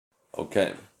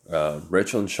Okay,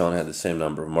 Rachel and Sean had the same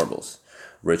number of marbles.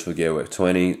 Rachel gave away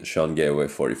 20, Sean gave away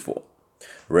 44.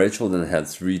 Rachel then had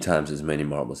 3 times as many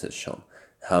marbles as Sean.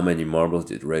 How many marbles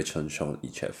did Rachel and Sean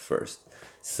each have first?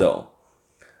 So,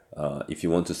 if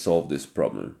you want to solve this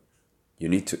problem, you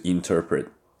need to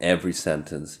interpret every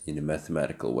sentence in a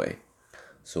mathematical way.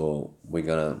 So, we're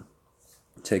gonna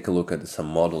take a look at some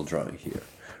model drawing here.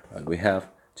 Right, we have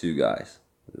 2 guys,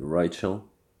 Rachel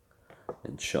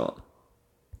and Sean.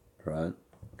 Right?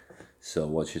 So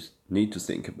what you need to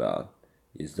think about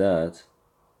is that,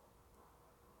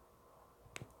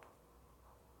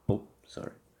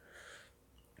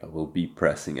 I will be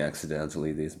pressing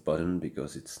accidentally this button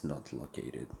because it's not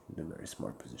located in a very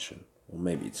smart position. Or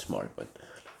maybe it's smart, but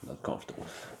not comfortable.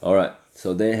 All right,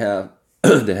 so they have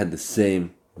they had the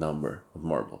same number of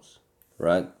marbles,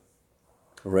 right?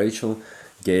 Rachel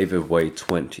gave away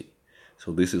 20.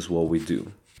 So this is what we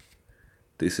do.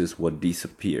 This is what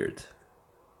disappeared,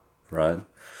 right?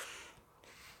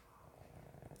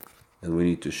 And we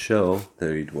need to show that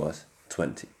it was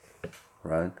 20,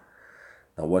 right?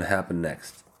 Now what happened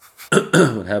next?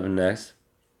 What happened next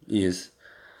is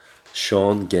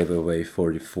Sean gave away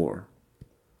 44.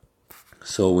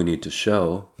 So we need to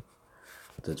show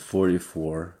that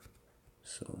 44,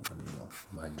 so I don't know,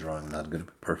 my drawing not gonna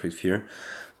be perfect here,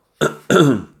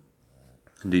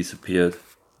 disappeared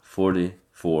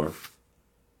 44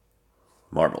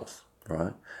 marbles,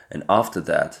 right? And after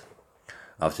that,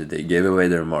 after they gave away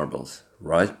their marbles,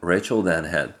 right, Rachel then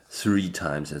had 3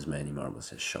 times as many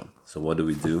marbles as Sean. So what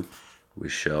do? We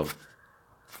show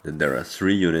that there are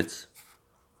 3 units.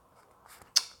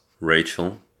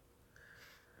 Rachel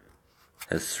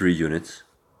has 3 units,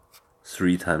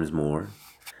 3 times more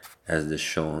as the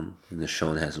Sean, and the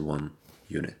Sean has 1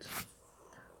 unit,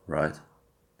 right?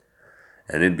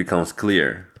 And it becomes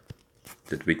clear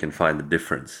that we can find the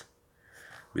difference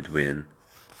between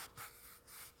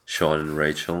Sean and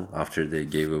Rachel after they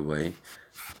gave away.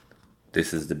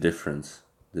 This is the difference.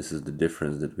 This is the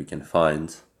difference that we can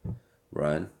find,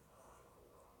 right?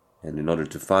 And in order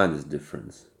to find this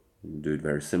difference, we do it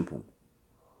very simple.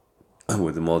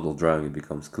 With the model drawing, it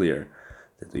becomes clear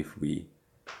that if we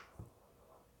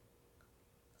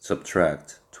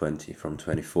subtract 20 from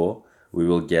 24, we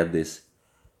will get this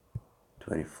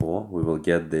 24, we will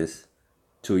get this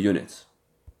 2 units.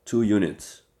 2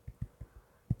 units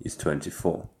is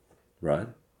 24, right?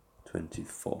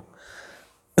 24.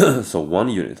 So 1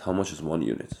 unit, how much is 1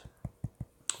 unit?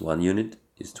 1 unit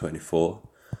is 24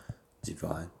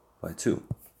 divided by 2,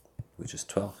 which is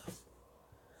 12.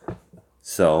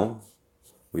 So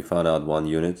we found out 1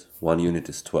 unit. 1 unit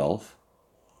is 12.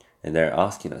 And they're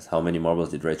asking us how many marbles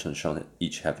did Rachel and Sean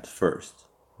each have at first,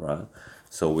 right?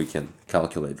 So we can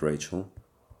calculate Rachel.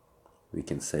 We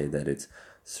can say that it's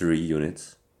 3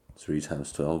 units. 3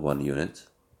 times 12, 1 unit,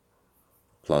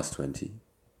 plus 20.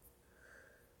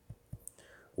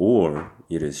 Or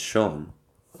it is Sean,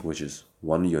 which is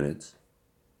 1 unit,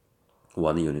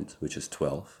 which is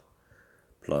 12,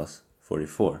 plus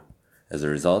 44. As a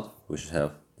result, we should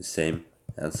have the same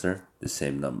answer, the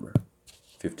same number,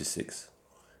 56.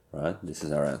 Right? This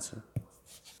is our answer.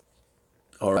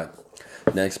 All right.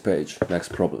 Next page,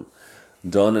 next problem.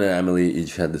 Dawn and Emily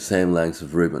each had the same length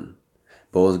of ribbon.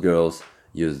 Both girls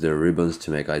used their ribbons to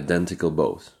make identical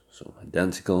bows. So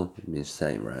identical means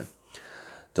same, right?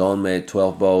 Dawn made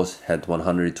 12 bows, had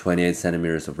 128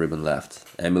 centimeters of ribbon left.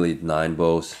 Emily 9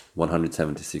 bows,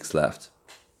 176 left.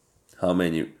 How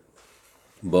many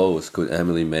bows could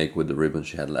Emily make with the ribbon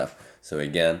she had left? So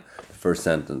again, first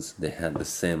sentence, they had the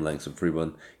same length of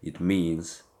ribbon. It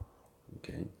means,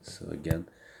 okay, so again,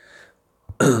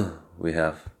 we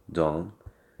have Dawn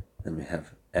and we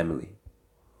have Emily.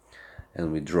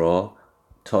 And we draw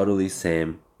totally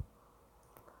same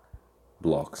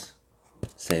blocks,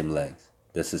 same length.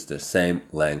 This is the same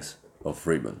length of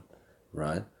ribbon,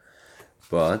 right?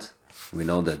 But we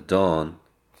know that Dawn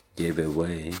gave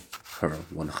away her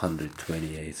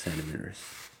 128 centimeters.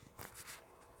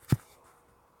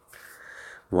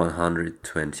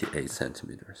 128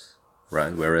 centimeters,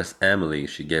 right? Whereas Emily,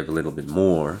 she gave a little bit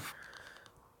more,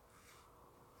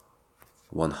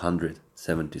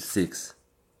 176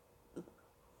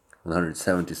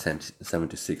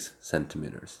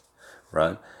 centimeters,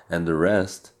 right? And the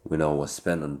rest we know was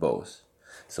spent on bows.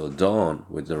 So Dawn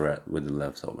with the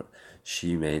leftover,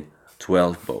 she made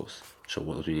 12 bows. So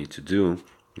what we need to do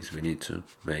is we need to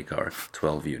make our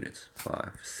 12 units.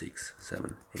 5, 6,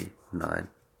 7, 8, 9,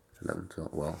 11,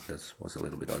 12. Well, that was a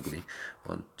little bit ugly.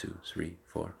 1, 2, 3,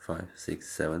 4, 5, 6,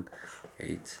 7,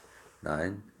 8,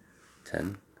 9,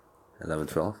 10, 11,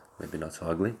 12. Maybe not so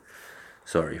ugly.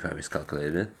 Sorry if I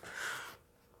miscalculated it.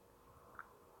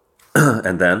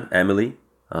 And then Emily,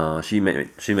 she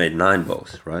made 9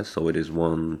 bows, right? So it is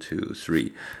 1, 2,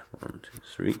 3, 1, 2,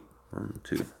 3, 1,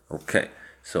 2. Okay,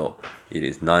 so it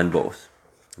is 9 bows,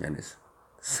 and it's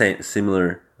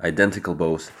similar, identical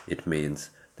bows. It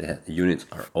means the units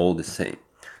are all the same.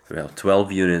 So we have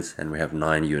 12 units and we have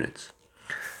 9 units.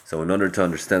 So in order to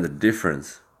understand the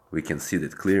difference, we can see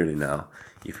that clearly now.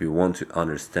 If we want to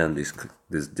understand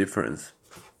this difference,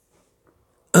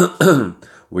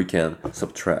 we can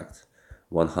subtract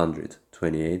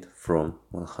 128 from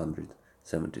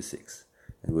 176,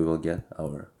 and we will get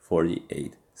our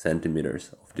 48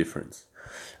 centimeters of difference.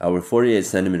 Our 48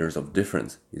 centimeters of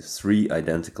difference is 3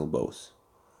 identical bows.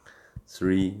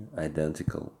 3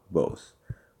 identical bows.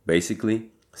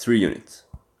 Basically, 3 units.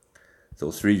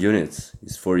 So 3 units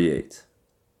is 48.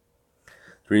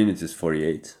 3 units is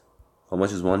 48. How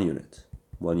much is 1 unit?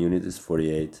 1 unit is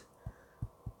 48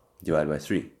 divided by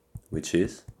 3, which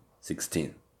is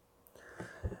 16.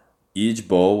 Each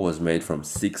bow was made from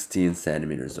 16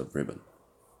 centimeters of ribbon.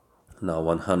 Now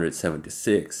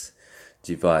 176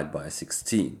 divided by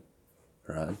 16,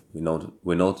 right? We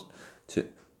want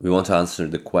to answer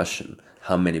the question,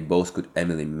 how many bows could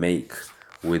Emily make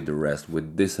with the rest,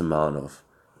 with this amount of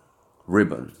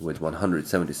ribbon, with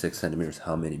 176 centimeters,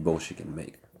 how many bows she can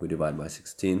make? We divide by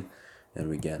 16 and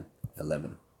we get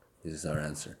 11. This is our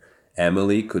answer.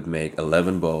 Emily could make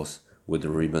 11 bows with the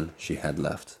ribbon she had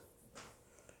left.